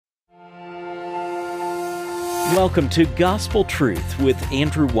Welcome to Gospel Truth with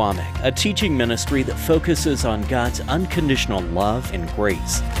Andrew Womack, a teaching ministry that focuses on God's unconditional love and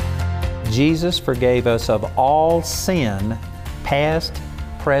grace. Jesus forgave us of all sin, past,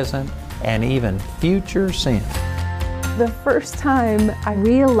 present, and even future sin. The first time I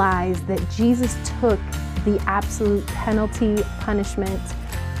realized that Jesus took the absolute penalty, punishment,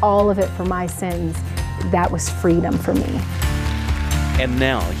 all of it for my sins, that was freedom for me. And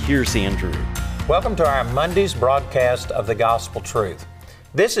now, here's Andrew. Welcome to our Monday's broadcast of the Gospel Truth.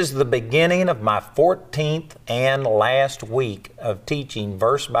 This is the beginning of my 14th and last week of teaching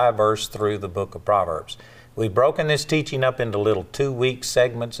verse by verse through the book of Proverbs. We've broken this teaching up into little 2-week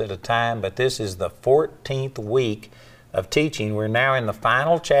segments at a time, but this is the 14th week of teaching. We're now in the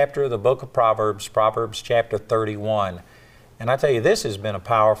final chapter of the book of Proverbs, Proverbs chapter 31. And I tell you, this has been a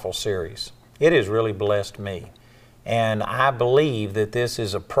powerful series. It has really blessed me. And I believe that this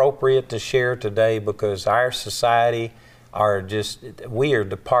is appropriate to share today because our society we are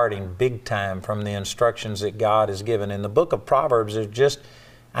departing big time from the instructions that God has given. In the book of Proverbs is just,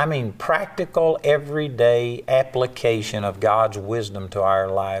 practical, everyday application of God's wisdom to our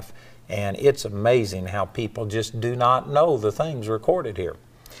life. And it's amazing how people just do not know the things recorded here.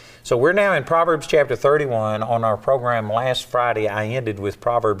 So we're now in Proverbs chapter 31. On our program last Friday, I ended with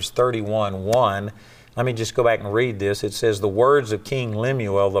Proverbs 31:1. Let me just go back and read this. It says, "The words of King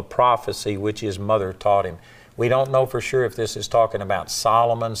Lemuel, the prophecy which his mother taught him." We don't know for sure if this is talking about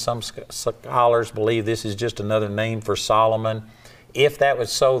Solomon. Some scholars believe this is just another name for Solomon. If that was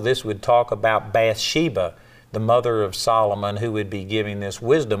so, this would talk about Bathsheba, the mother of Solomon, who would be giving this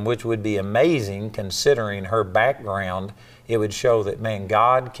wisdom, which would be amazing considering her background. It would show that,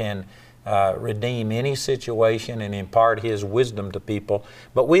 God can redeem any situation and impart His wisdom to people.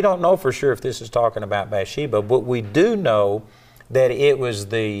 But we don't know for sure if this is talking about Bathsheba, but we do know that it was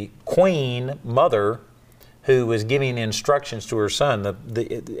the queen mother who was giving instructions to her son.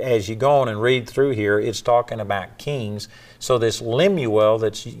 As you go on and read through here, it's talking about kings. So this Lemuel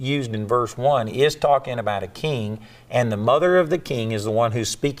that's used in verse 1 is talking about a king, and the mother of the king is the one who's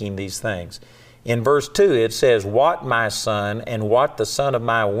speaking these things. In verse 2 it says, "What my son, and what the son of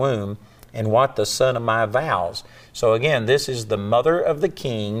my womb, and what the son of my vows." So again, this is the mother of the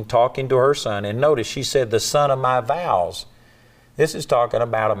king talking to her son. And notice she said, "the son of my vows." This is talking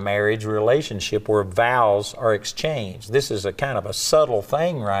about a marriage relationship where vows are exchanged. This is a kind of a subtle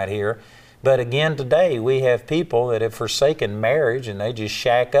thing right here. But again, today we have people that have forsaken marriage and they just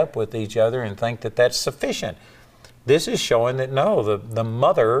shack up with each other and think that that's sufficient. This is showing that no, the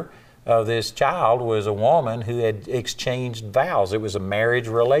mother of this child was a woman who had exchanged vows. It was a marriage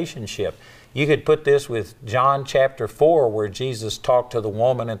relationship. You could put this with John chapter 4 where Jesus talked to the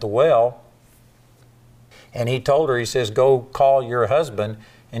woman at the well and He told her, He says, "Go call your husband."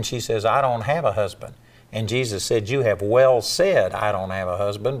 And she says, "I don't have a husband." And Jesus said, "You have well said, I don't have a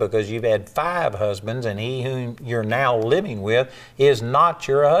husband, because you've had 5 husbands and he whom you're now living with is not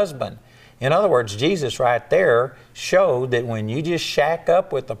your husband." In other words, Jesus right there showed that when you just shack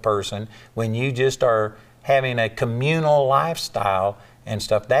up with a person, when you just are having a communal lifestyle and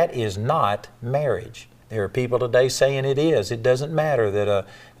stuff, that is not marriage. There are people today saying it is. It doesn't matter that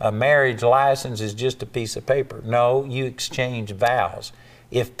a marriage license is just a piece of paper. No, you exchange vows.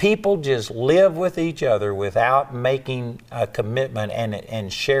 If people just live with each other without making a commitment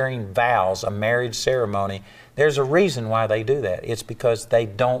and sharing vows, a marriage ceremony, there's a reason why they do that. It's because they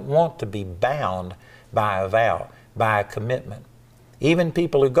don't want to be bound by a vow, by a commitment. Even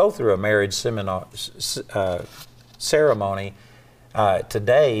people who go through a marriage ceremony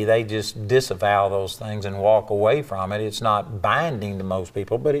today, they just disavow those things and walk away from it. It's not binding to most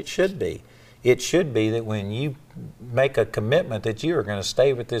people, but it should be. It should be that when you make a commitment that you are going to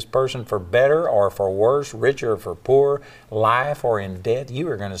stay with this person for better or for worse, richer or for poor, life or in death, you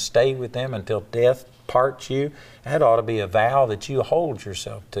are going to stay with them until death parts you. That ought to be a vow that you hold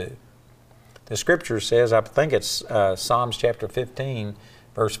yourself to. The Scripture says, I think it's Psalms chapter 15,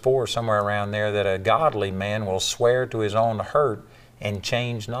 verse 4, somewhere around there, that a godly man will swear to his own hurt and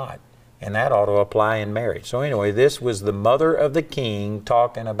change not. And that ought to apply in marriage. So anyway, this was the mother of the king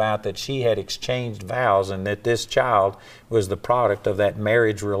talking about that she had exchanged vows and that this child was the product of that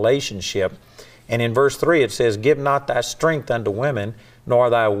marriage relationship. And in verse 3 it says, "Give not thy strength unto women, nor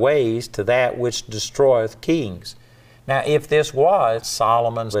thy ways to that which destroyeth kings." Now if this was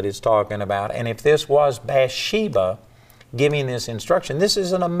Solomon that it's talking about, and if this was Bathsheba giving this instruction, this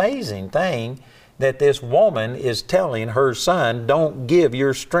is an amazing thing that this woman is telling her son, don't give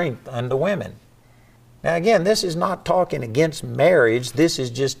your strength unto women. Now again, this is not talking against marriage. This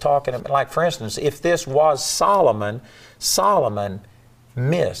is just talking about, like for instance, if this was Solomon, Solomon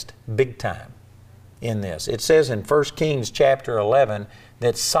missed big time. in this. It says in 1 Kings chapter 11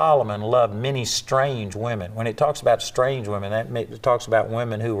 that Solomon loved many strange women. When it talks about strange women, it talks about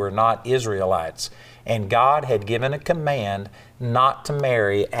women who were not Israelites. And God had given a command not to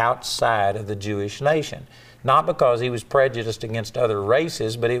marry outside of the Jewish nation. Not because he was prejudiced against other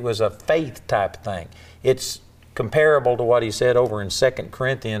races, but it was a faith type thing. It's comparable to what he said over in 2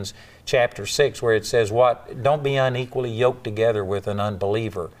 Corinthians chapter 6, where it says, don't be unequally yoked together with an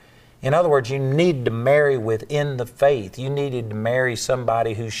unbeliever. In other words, you need to marry within the faith. You needed to marry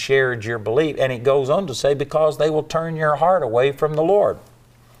somebody who shared your belief. And it goes on to say, because they will turn your heart away from the Lord.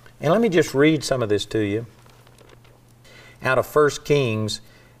 And let me just read some of this to you out of 1 Kings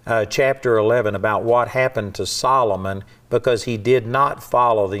chapter 11 about what happened to Solomon because he did not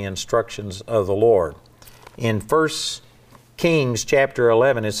follow the instructions of the Lord. In 1 Kings chapter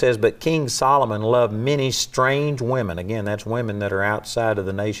 11 it says, "But King Solomon loved many strange women," again that's women that are outside of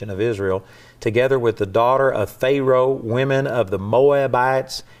the nation of Israel, "together with the daughter of Pharaoh, women of the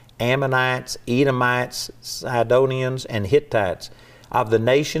Moabites, Ammonites, Edomites, Sidonians, and Hittites, of the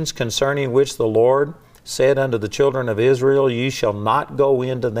nations concerning which the Lord said unto the children of Israel, You shall not go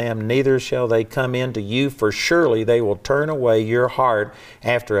into them, neither shall they come into you, for surely they will turn away your heart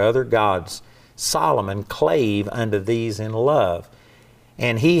after other gods. Solomon clave unto these in love.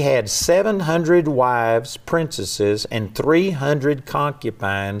 And he had 700 wives, princesses, and 300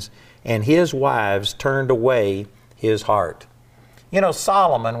 concubines, and his wives turned away his heart." You know,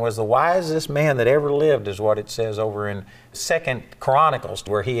 Solomon was the wisest man that ever lived, is what it says over in 2 Chronicles,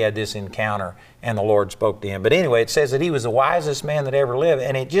 where he had this encounter and the Lord spoke to him. But anyway, it says that he was the wisest man that ever lived,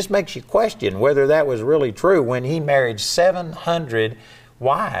 and it just makes you question whether that was really true when he married 700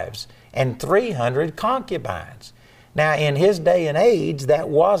 wives and 300 concubines. Now, in his day and age, that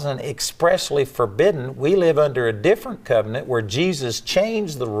wasn't expressly forbidden. We live under a different covenant where Jesus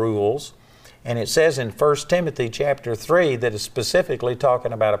changed the rules. And it says in 1 Timothy chapter 3 that is specifically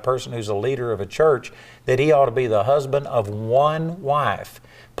talking about a person who's a leader of a church, that he ought to be the husband of one wife.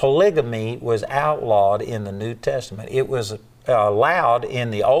 Polygamy was outlawed in the New Testament. It was allowed in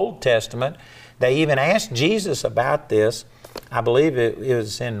the Old Testament. They even asked Jesus about this. I believe it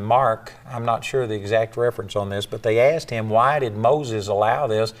was in Mark. I'm not sure the exact reference on this, but they asked him, why did Moses allow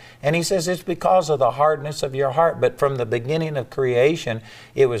this? And he says, it's because of the hardness of your heart. But from the beginning of creation,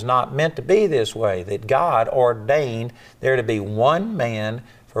 it was not meant to be this way, that God ordained there to be one man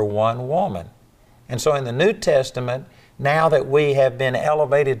for one woman. And so in the New Testament, now that we have been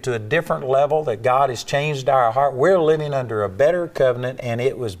elevated to a different level, that God has changed our heart, we're living under a better covenant, and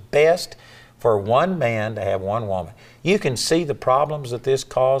it was best for one man to have one woman. You can see the problems that this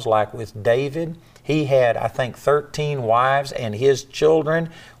caused, like with David. He had, I think, 13 wives, and his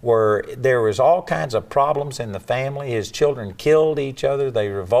children there was all kinds of problems in the family. His children killed each other. They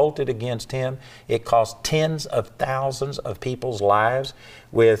revolted against him. It cost tens of thousands of people's lives.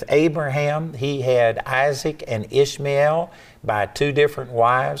 With Abraham, he had Isaac and Ishmael by 2 different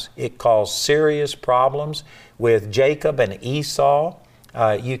wives. It caused serious problems. With Jacob and Esau,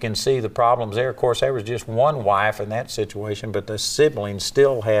 you can see the problems there. Of course, there was just one wife in that situation, but the siblings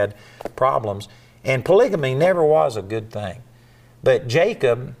still had problems. And polygamy never was a good thing. But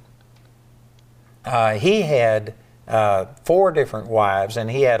Jacob, he had 4 different wives,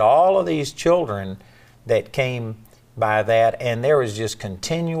 and he had all of these children that came by that, and there was just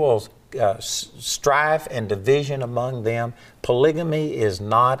continual strife and division among them. Polygamy is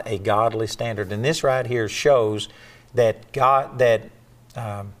not a godly standard. And this right here shows that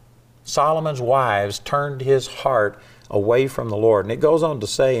Solomon's wives turned his heart away from the Lord. And it goes on to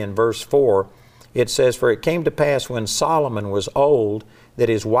say in verse 4, it says, "For it came to pass when Solomon was old, that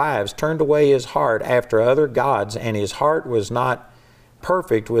his wives turned away his heart after other gods, and his heart was not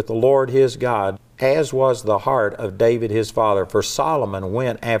perfect with the Lord his God, as was the heart of David his father. For Solomon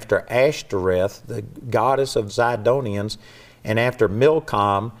went after Ashtoreth, the goddess of Zidonians, and after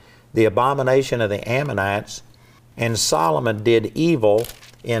Milcom, the abomination of the Ammonites. And Solomon did evil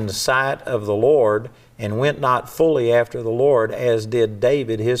in the sight of the Lord, and went not fully after the Lord, as did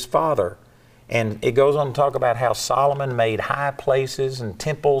David his father." And it goes on to talk about how Solomon made high places and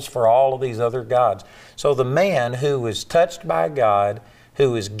temples for all of these other gods. So the man who was touched by God,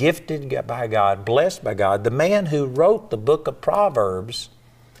 who was gifted by God, blessed by God, the man who wrote the book of Proverbs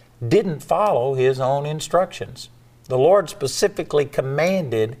didn't follow his own instructions. The Lord specifically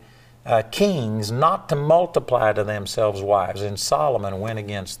commanded kings not to multiply to themselves wives, and Solomon went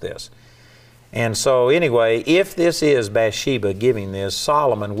against this. And so anyway, if this is Bathsheba giving this,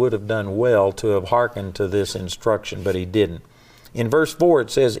 Solomon would have done well to have hearkened to this instruction, but he didn't. In verse 4 it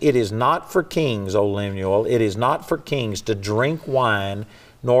says, "It is not for kings, O Lemuel, it is not for kings to drink wine,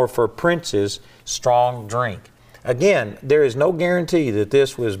 nor for princes strong drink. Again, there is no guarantee that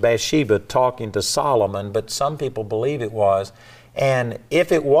this was Bathsheba talking to Solomon, but some people believe it was. And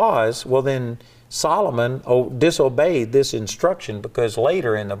if it was, well then Solomon disobeyed this instruction, because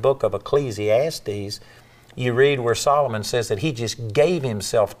later in the book of Ecclesiastes, you read where Solomon says that he just gave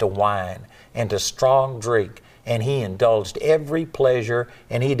himself to wine and to strong drink, and he indulged every pleasure,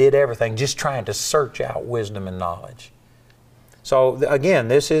 and he did everything just trying to search out wisdom and knowledge. So again,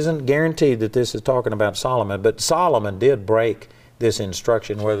 this isn't guaranteed that this is talking about Solomon, but Solomon did break this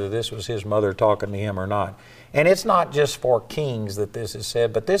instruction, whether this was his mother talking to him or not. And it's not just for kings that this is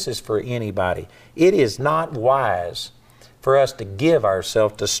said, but this is for anybody. It is not wise for us to give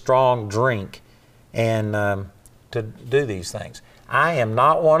ourselves to strong drink and to do these things. I am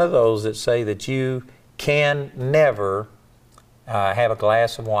not one of those that say that you can never have a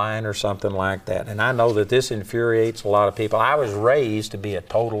glass of wine or something like that. And I know that this infuriates a lot of people. I was raised to be a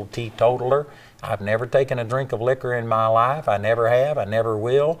total teetotaler. I've never taken a drink of liquor in my life. I never have. I never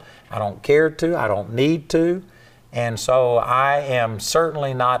will. I don't care to. I don't need to. And so I am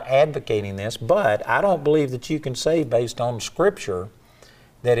certainly not advocating this, but I don't believe that you can say based on Scripture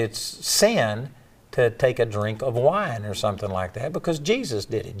that it's sin to take a drink of wine or something like that, because Jesus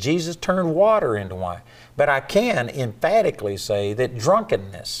did it. Jesus turned water into wine. But I can emphatically say that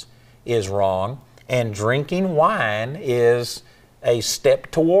drunkenness is wrong, and drinking wine is a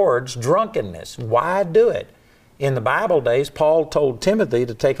step towards drunkenness. Why do it? In the Bible days, Paul told Timothy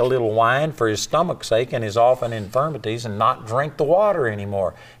to take a little wine for his stomach's sake and his often infirmities, and not drink the water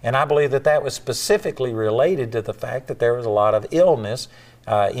anymore. And I believe that that was specifically related to the fact that there was a lot of illness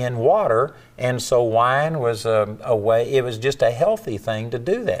in water, and so wine was a way, it was just a healthy thing to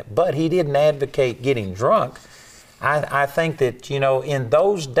do that. But he didn't advocate getting drunk. I think that, you know, in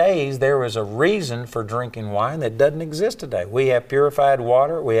those days there was a reason for drinking wine that doesn't exist today. We have purified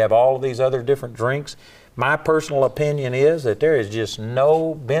water, we have all of these other different drinks. My personal opinion is that there is just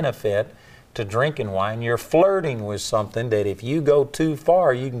no benefit to drinking wine. You're flirting with something that if you go too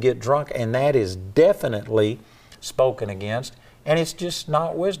far, you can get drunk, and that is definitely spoken against. And it's just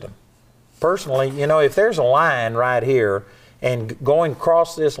not wisdom. Personally, you know, if there's a line right here and going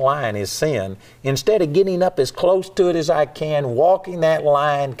across this line is sin, instead of getting up as close to it as I can, walking that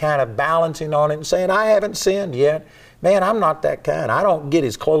line, kind of balancing on it and saying, I haven't sinned yet, man, I'm not that kind. I don't get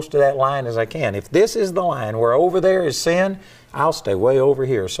as close to that line as I can. If this is the line where over there is sin, I'll stay way over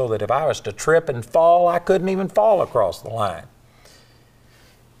here, so that if I was to trip and fall, I couldn't even fall across the line.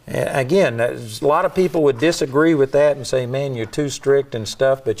 Again, a lot of people would disagree with that and say, man, you're too strict and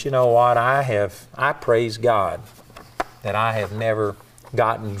stuff, but you know what? I praise God that I have never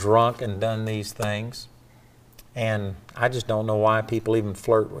gotten drunk and done these things, and I just don't know why people even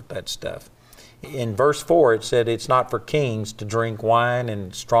flirt with that stuff. In verse 4, it said it's not for kings to drink wine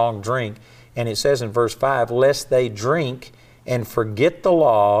and strong drink, and it says in verse 5, lest they drink and forget the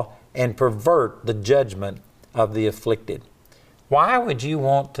law and pervert the judgment of the afflicted. Why would you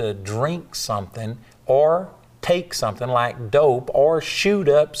want to drink something or take something like dope or shoot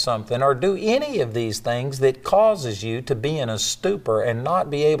up something or do any of these things that causes you to be in a stupor and not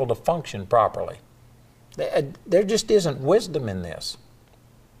be able to function properly? There just isn't wisdom in this.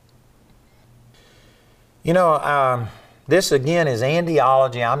 You know, this again is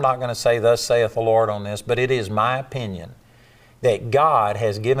andiology. I'm not going to say thus saith the Lord on this, but it is my opinion that God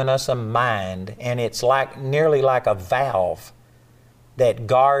has given us a mind, and it's like nearly like a valve that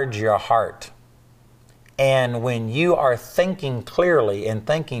guards your heart. And when you are thinking clearly and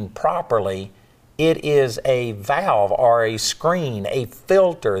thinking properly, it is a valve or a screen, a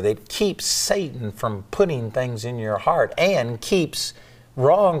filter that keeps Satan from putting things in your heart and keeps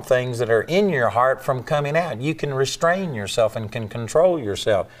wrong things that are in your heart from coming out. You can restrain yourself and can control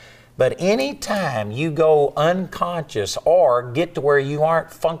yourself. But any time you go unconscious or get to where you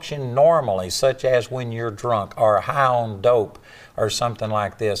aren't functioning normally, such as when you're drunk or high on dope or something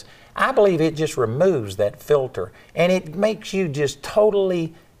like this, I believe it just removes that filter, and it makes you just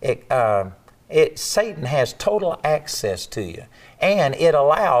totally, Satan has total access to you, and it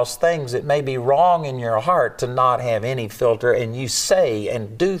allows things that may be wrong in your heart to not have any filter, and you say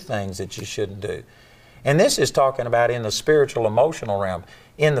and do things that you shouldn't do. And this is talking about in the spiritual, emotional realm.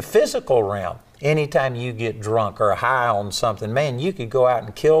 In the physical realm, anytime you get drunk or high on something, man, you could go out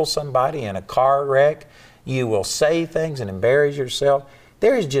and kill somebody in a car wreck. You will say things and embarrass yourself.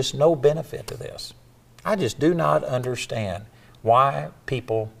 There is just no benefit to this. I just do not understand why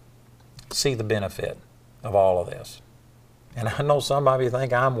people see the benefit of all of this. And I know some of you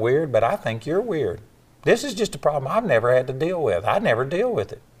think I'm weird, but I think you're weird. This is just a problem I've never had to deal with. I never deal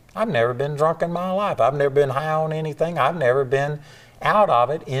with it. I've never been drunk in my life. I've never been high on anything. I've never been out of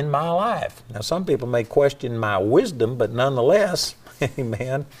it in my life. Now, some people may question my wisdom, but nonetheless,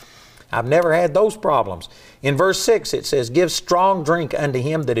 amen, I've never had those problems. In verse 6 it says, give strong drink unto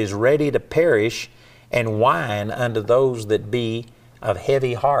him that is ready to perish, and wine unto those that be of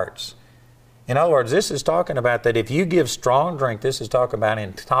heavy hearts. In other words, this is talking about that if you give strong drink, this is talking about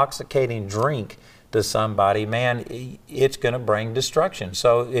intoxicating drink to somebody, man, it's going to bring destruction.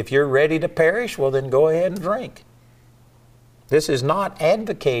 So if you're ready to perish, well then go ahead and drink. This is not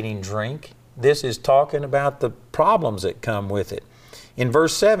advocating drink. This is talking about the problems that come with it. In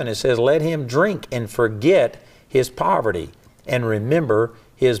verse 7 it says, let him drink and forget his poverty and remember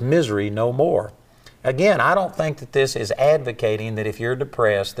his misery no more. Again, I don't think that this is advocating that if you're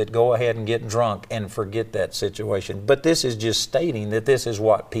depressed that go ahead and get drunk and forget that situation. But this is just stating that this is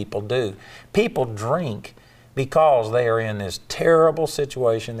what people do. People drink because they are in this terrible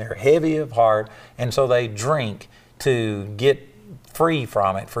situation. They're heavy of heart, and so they drink to get free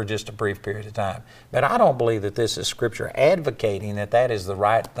from it for just a brief period of time. But I don't believe that this is Scripture advocating that that is the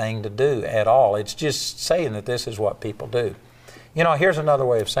right thing to do at all. It's just saying that this is what people do. You know, here's another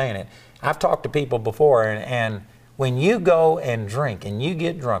way of saying it. I've talked to people before, and when you go and drink and you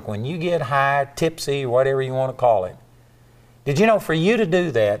get drunk, when you get high, tipsy, whatever you want to call it, did you know for you to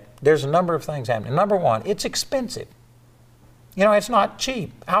do that, there's a number of things happening. Number one, it's expensive. You know, it's not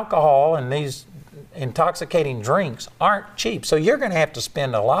cheap. Alcohol and these intoxicating drinks aren't cheap. So you're going to have to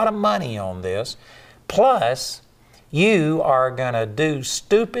spend a lot of money on this. Plus, you are going to do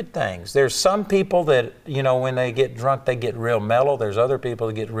stupid things. There's some people that, you know, when they get drunk, they get real mellow. There's other people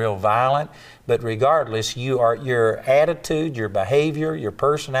that get real violent. But regardless, your attitude, your behavior, your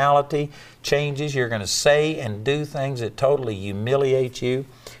personality changes. You're going to say and do things that totally humiliate you.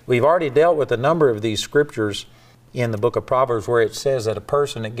 We've already dealt with a number of these scriptures in the book of Proverbs where it says that a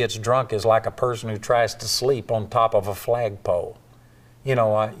person that gets drunk is like a person who tries to sleep on top of a flagpole. You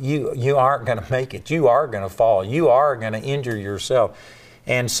know, you aren't going to make it. You are going to fall. You are going to injure yourself.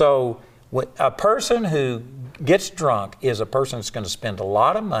 And so a person who gets drunk is a person that's going to spend a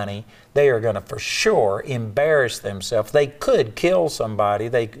lot of money. They are going to for sure embarrass themselves. They could kill somebody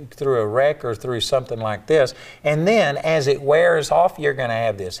through a wreck or through something like this. And then as it wears off, you're going to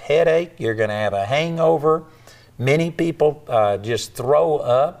have this headache. You're going to have a hangover. Many people just throw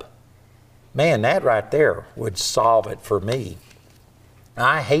up. Man, that right there would solve it for me.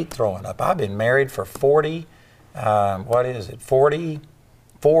 I hate throwing up. I've been married for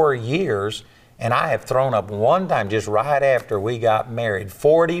 44 years, and I have thrown up one time just right after we got married,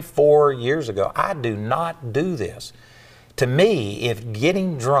 44 years ago. I do not do this. To me, if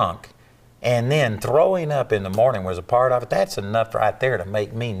getting drunk and then throwing up in the morning was a part of it, that's enough right there to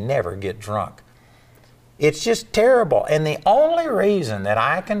make me never get drunk. It's just terrible. And the only reason that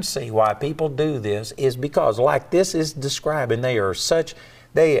I can see why people do this is because, like this is describing, they are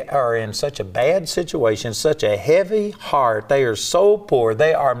in such a bad situation, such a heavy heart. They are so poor.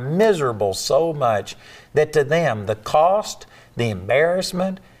 They are miserable so much that to them, the cost, the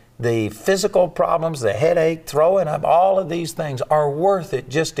embarrassment, the physical problems, the headache, throwing up, all of these things are worth it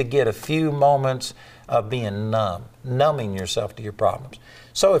just to get a few moments of being numbing yourself to your problems.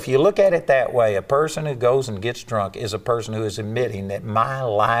 So if you look at it that way, a person who goes and gets drunk is a person who is admitting that my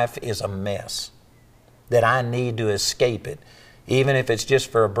life is a mess, that I need to escape it, even if it's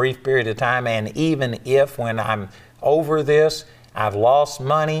just for a brief period of time, and even if when I'm over this, I've lost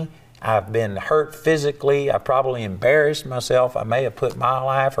money, I've been hurt physically, I've probably embarrassed myself, I may have put my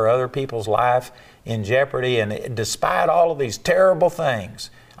life or other people's life in jeopardy, and despite all of these terrible things,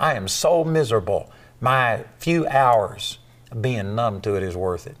 I am so miserable. My few hours of being numb to it is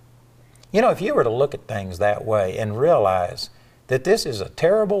worth it. You know, if you were to look at things that way and realize that this is a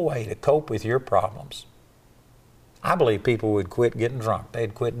terrible way to cope with your problems, I believe people would quit getting drunk.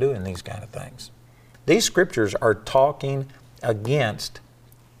 They'd quit doing these kind of things. These scriptures are talking against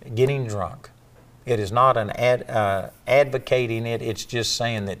getting drunk. It is not an advocating it. It's just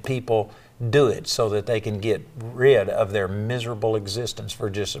saying that people do it so that they can get rid of their miserable existence for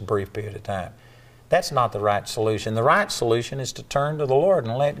just a brief period of time. That's not the right solution. The right solution is to turn to the Lord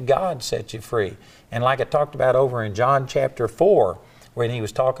and let God set you free. And like I talked about over in John chapter 4, when he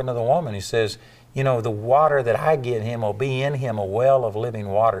was talking to the woman, he says, you know, the water that I give him will be in him a well of living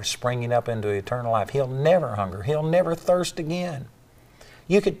water springing up into eternal life. He'll never hunger. He'll never thirst again.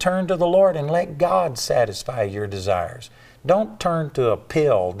 You could turn to the Lord and let God satisfy your desires. Don't turn to a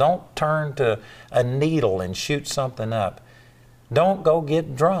pill. Don't turn to a needle and shoot something up. Don't go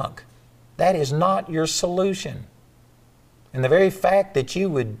get drunk. That is not your solution. And the very fact that you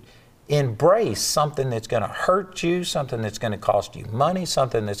would embrace something that's going to hurt you, something that's going to cost you money,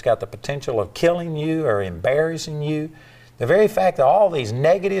 something that's got the potential of killing you or embarrassing you, The very fact that all these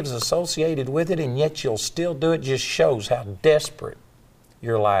negatives associated with it and yet you'll still do it just shows how desperate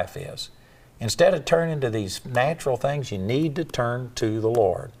your life is. Instead of turning to these natural things, you need to turn to the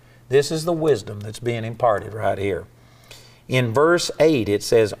Lord. This is the wisdom that's being imparted right here. In verse 8 it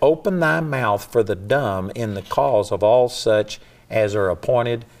says, "Open thy mouth for the dumb in the cause of all such as are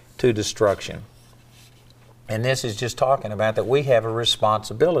appointed to destruction." And this is just talking about that we have a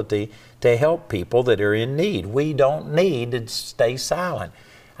responsibility to help people that are in need. We don't need to stay silent.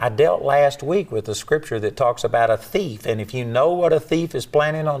 I dealt last week with a scripture that talks about a thief, and if you know what a thief is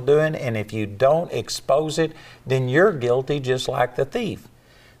planning on doing, and if you don't expose it, then you're guilty just like the thief.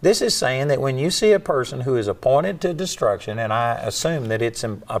 This is saying that when you see a person who is appointed to destruction, and I assume that it's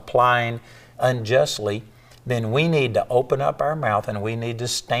applying unjustly, then we need to open up our mouth and we need to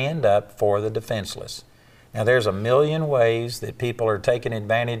stand up for the defenseless. Now there's a million ways that people are taking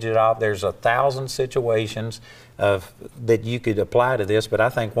advantage of. There's 1,000 situations that you could apply to this, but I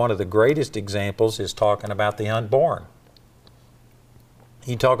think one of the greatest examples is talking about the unborn.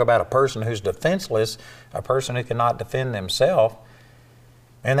 You talk about a person who's defenseless, a person who cannot defend themselves,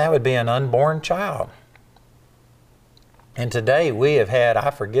 and that would be an unborn child. And today we have had, I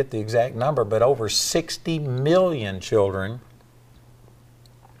forget the exact number, but over 60 million children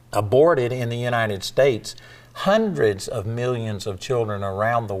aborted in the United States, hundreds of millions of children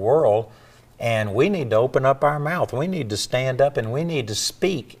around the world, and we need to open up our mouth. We need to stand up and we need to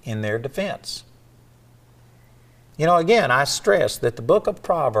speak in their defense. You know, again, I stress that the book of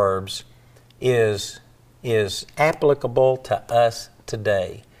Proverbs is applicable to us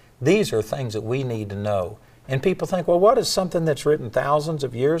today. These are things that we need to know. And people think, well, what is something that's written thousands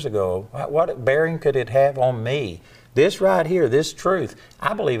of years ago? What bearing could it have on me? This right here, this truth,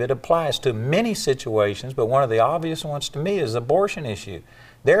 I believe it applies to many situations, but one of the obvious ones to me is the abortion issue.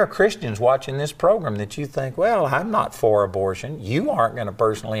 There are Christians watching this program that you think, well, I'm not for abortion. You aren't going to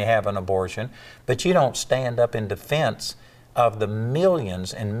personally have an abortion, but you don't stand up in defense of the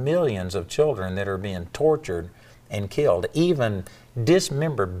millions and millions of children that are being tortured and killed, even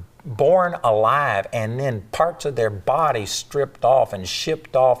dismembered, born alive, and then parts of their body stripped off and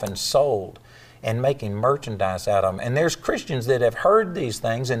shipped off and sold, and making merchandise out of them. And there's Christians that have heard these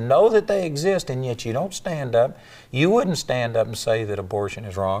things and know that they exist, and yet you don't stand up. You wouldn't stand up and say that abortion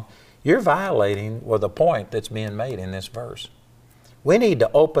is wrong. You're violating the point that's being made in this verse. We need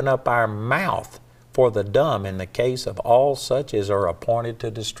to open up our mouth for the dumb in the case of all such as are appointed to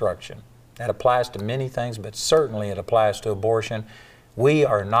destruction. That applies to many things, but certainly it applies to abortion. We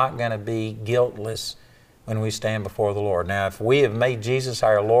are not going to be guiltless when we stand before the Lord. Now, if we have made Jesus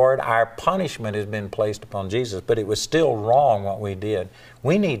our Lord, our punishment has been placed upon Jesus, but it was still wrong what we did.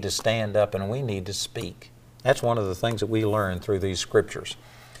 We need to stand up and we need to speak. That's one of the things that we learn through these scriptures.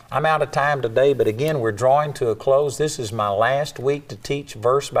 I'm out of time today, but again, we're drawing to a close. This is my last week to teach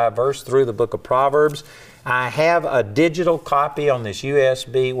verse by verse through the book of Proverbs. I have a digital copy on this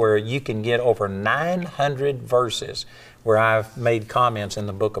USB where you can get over 900 verses where I've made comments in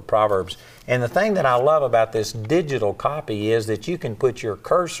the book of Proverbs. And the thing that I love about this digital copy is that you can put your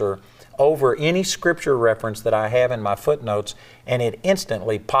cursor over any scripture reference that I have in my footnotes, and it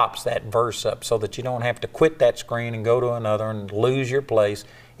instantly pops that verse up so that you don't have to quit that screen and go to another and lose your place.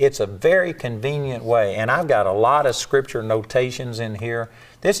 It's a very convenient way, and I've got a lot of scripture notations in here.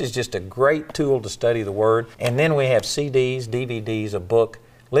 This is just a great tool to study the Word. And then we have CDs, DVDs, a book.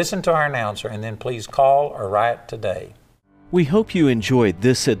 Listen to our announcer, and then please call or write today. We hope you enjoyed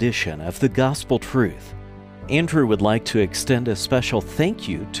this edition of The Gospel Truth. Andrew would like to extend a special thank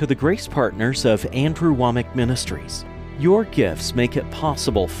you to the grace partners of Andrew Womack Ministries. Your gifts make it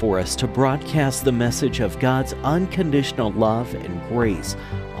possible for us to broadcast the message of God's unconditional love and grace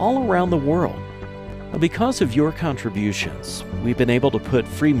all around the world. Because of your contributions, we've been able to put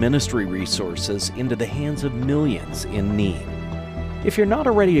free ministry resources into the hands of millions in need. If you're not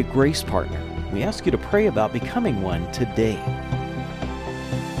already a grace partner, we ask you to pray about becoming one today.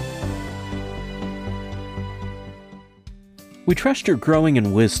 We trust you're growing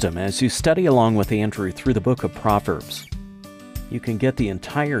in wisdom as you study along with Andrew through the book of Proverbs. You can get the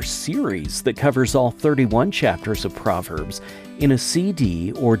entire series that covers all 31 chapters of Proverbs in a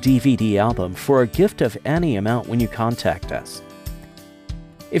CD or DVD album for a gift of any amount when you contact us.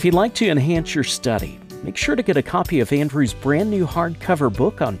 If you'd like to enhance your study, make sure to get a copy of Andrew's brand new hardcover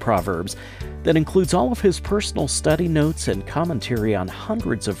book on Proverbs that includes all of his personal study notes and commentary on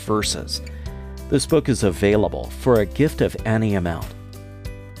hundreds of verses. This book is available for a gift of any amount.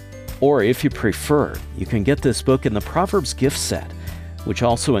 Or if you prefer, you can get this book in the Proverbs gift set, which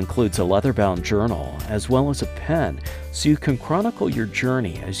also includes a leather-bound journal as well as a pen, so you can chronicle your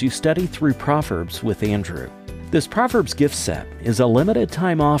journey as you study through Proverbs with Andrew. This Proverbs gift set is a limited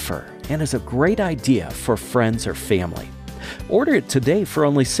time offer and is a great idea for friends or family. Order it today for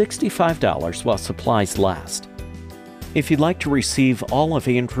only $65 while supplies last. If you'd like to receive all of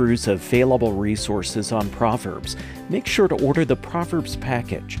Andrew's available resources on Proverbs, make sure to order the Proverbs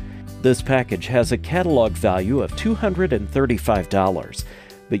package. This package has a catalog value of $235,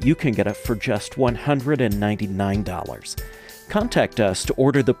 but you can get it for just $199. Contact us to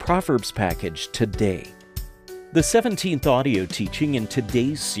order the Proverbs package today. The 17th audio teaching in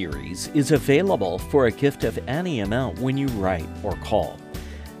today's series is available for a gift of any amount when you write or call.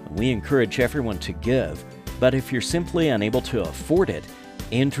 We encourage everyone to give, but if you're simply unable to afford it,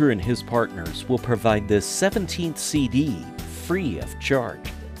 Andrew and his partners will provide this 17th CD free of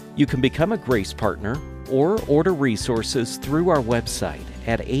charge. You can become a Grace Partner or order resources through our website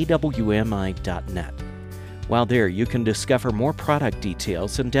at awmi.net. While there, you can discover more product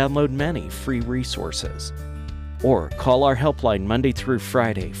details and download many free resources. Or call our helpline Monday through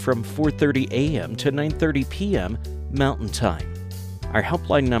Friday from 4:30 a.m. to 9:30 p.m. Mountain Time. Our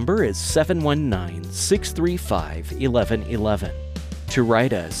helpline number is 719-635-1111. To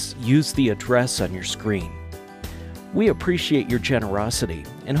write us, use the address on your screen. We appreciate your generosity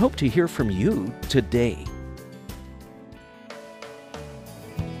and hope to hear from you today.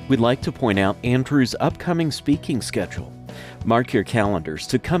 We'd like to point out Andrew's upcoming speaking schedule. Mark your calendars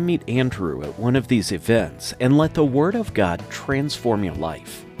to come meet Andrew at one of these events and let the Word of God transform your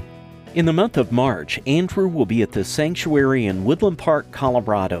life. In the month of March, Andrew will be at the Sanctuary in Woodland Park,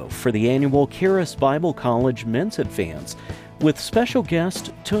 Colorado for the annual Charis Bible College Men's Advance with special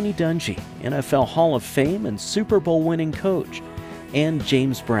guest Tony Dungy, NFL Hall of Fame and Super Bowl winning coach, and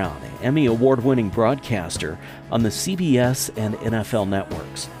James Brown, Emmy Award-winning broadcaster on the CBS and NFL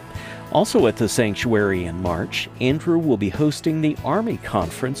networks. Also at the Sanctuary in March, Andrew will be hosting the Army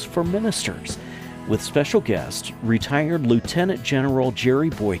Conference for Ministers with special guests retired Lieutenant General Jerry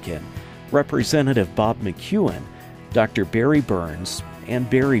Boykin, Representative Bob McEwen, Dr. Barry Burns, and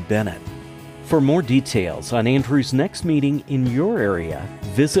Barry Bennett. For more details on Andrew's next meeting in your area,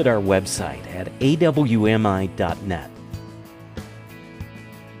 visit our website at awmi.net.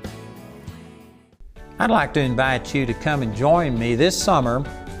 I'd like to invite you to come and join me this summer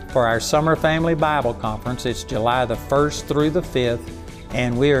for our Summer Family Bible Conference. It's July the 1st through the 5th,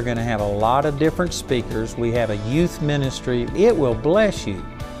 and we are going to have a lot of different speakers. We have a youth ministry. It will bless you.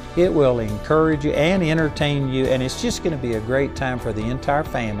 It will encourage you and entertain you, and it's just going to be a great time for the entire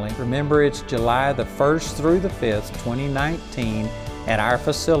family. Remember, it's July the 1st through the 5th, 2019, at our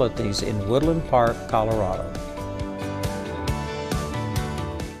facilities in Woodland Park, Colorado.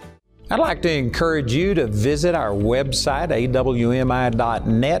 I'd like to encourage you to visit our website,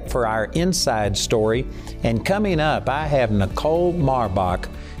 awmi.net, for our inside story. And coming up, I have Nicole Marbach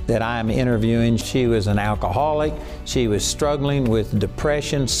that I'm interviewing. She was an alcoholic. She was struggling with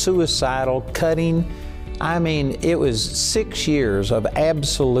depression, suicidal, cutting. I mean, it was 6 years of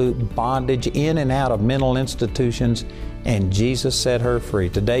absolute bondage in and out of mental institutions, and Jesus set her free.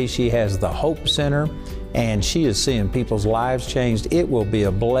 Today she has the Hope Center, and she is seeing people's lives changed. It will be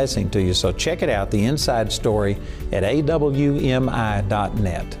a blessing to you. So check it out, the inside story at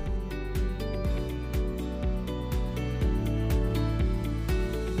awmi.net.